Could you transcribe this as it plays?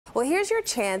Well, here's your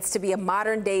chance to be a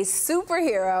modern-day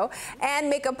superhero and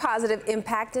make a positive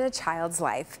impact in a child's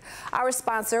life. Our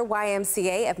sponsor,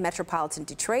 YMCA of Metropolitan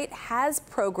Detroit, has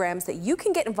programs that you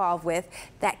can get involved with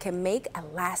that can make a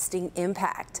lasting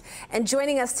impact. And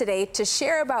joining us today to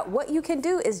share about what you can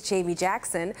do is Jamie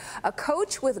Jackson, a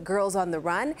coach with Girls on the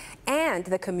Run and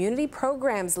the community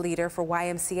programs leader for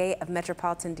YMCA of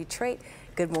Metropolitan Detroit.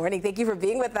 Good morning. Thank you for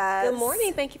being with us. Good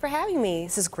morning. Thank you for having me.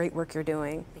 This is great work you're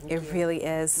doing. Thank you. It really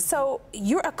is. So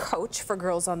you're a coach for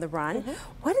Girls on the Run.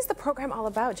 What is the program all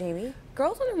about, Jamie?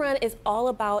 Girls on the Run is all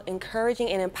about encouraging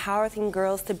and empowering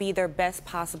girls to be their best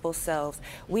possible selves.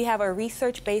 We have a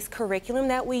research-based curriculum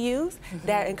that we use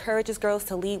that encourages girls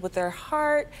to lead with their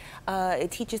heart.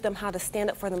 It teaches them how to stand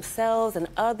up for themselves and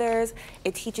others.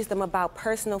 It teaches them about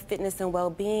personal fitness and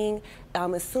well-being,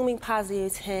 assuming positive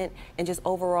intent, and just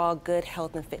overall good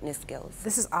health and fitness skills.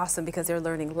 This is awesome because they're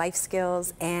learning life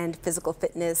skills and physical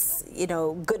fitness, you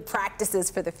know, good practices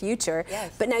for the future.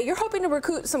 Yes. But now you're hoping to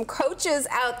recruit some coaches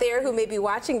out there who may be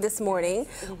watching this morning.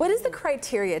 What is the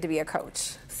criteria to be a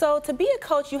coach? So to be a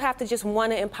coach, you have to just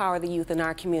want to empower the youth in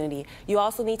our community. You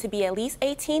also need to be at least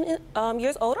 18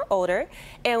 years old or older,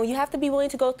 and you have to be willing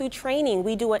to go through training.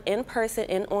 We do an in-person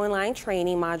and online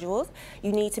training modules.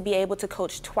 You need to be able to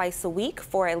coach twice a week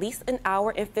for at least an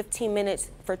hour and 15 minutes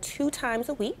for 2 times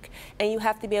a week, and you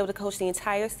have to be able to coach the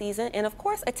entire season, and of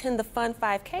course attend the fun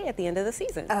 5K at the end of the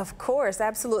season. Of course,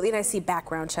 absolutely, and I see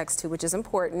background checks too, which is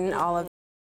important. All of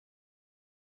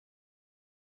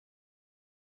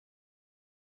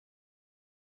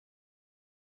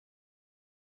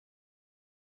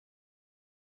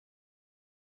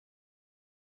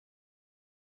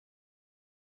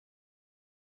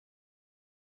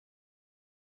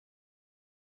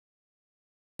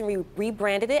We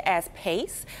rebranded it as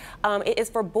PACE. It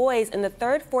is for boys in the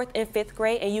 3rd, 4th, and 5th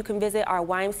grade, and you can visit our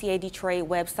YMCA Detroit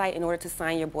website in order to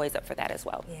sign your boys up for that as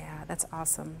well. Yeah, that's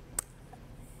awesome.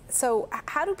 So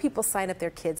how do people sign up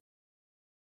their kids?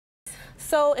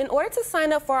 So in order to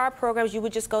sign up for our programs, you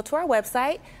would just go to our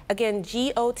website, again,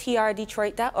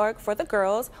 gotrdetroit.org for the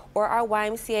girls, or our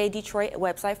YMCA Detroit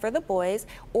website for the boys,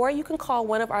 or you can call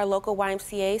one of our local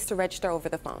YMCAs to register over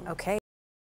the phone. Okay.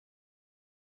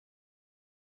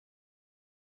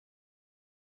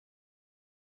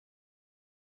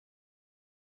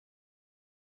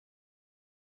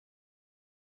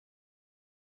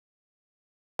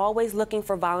 Always looking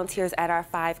for volunteers at our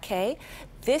 5K.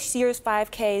 This year's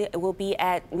 5K will be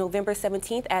at November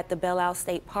 17th at the Belle Isle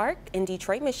State Park in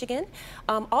Detroit, Michigan.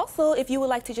 Also, if you would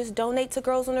like to just donate to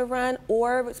Girls on the Run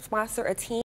or sponsor a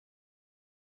team.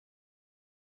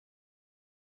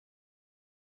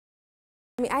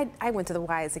 I mean, I went to the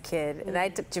Y as a kid, and I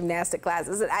took gymnastic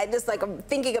classes, and I just I'm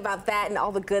thinking about that and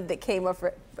all the good that came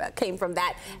from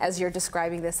that as you're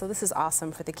describing this. So this is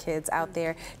awesome for the kids out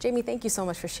there. Jamie, thank you so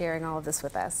much for sharing all of this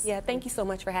with us. Yeah, thank you so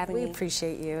much for having me. We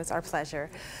appreciate you. It's our pleasure.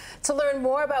 To learn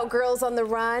more about Girls on the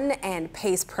Run and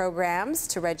PACE programs,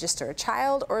 to register a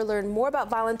child, or learn more about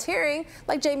volunteering,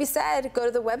 like Jamie said, go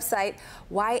to the website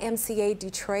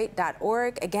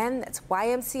ymcadetroit.org. Again, that's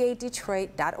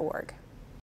ymcadetroit.org.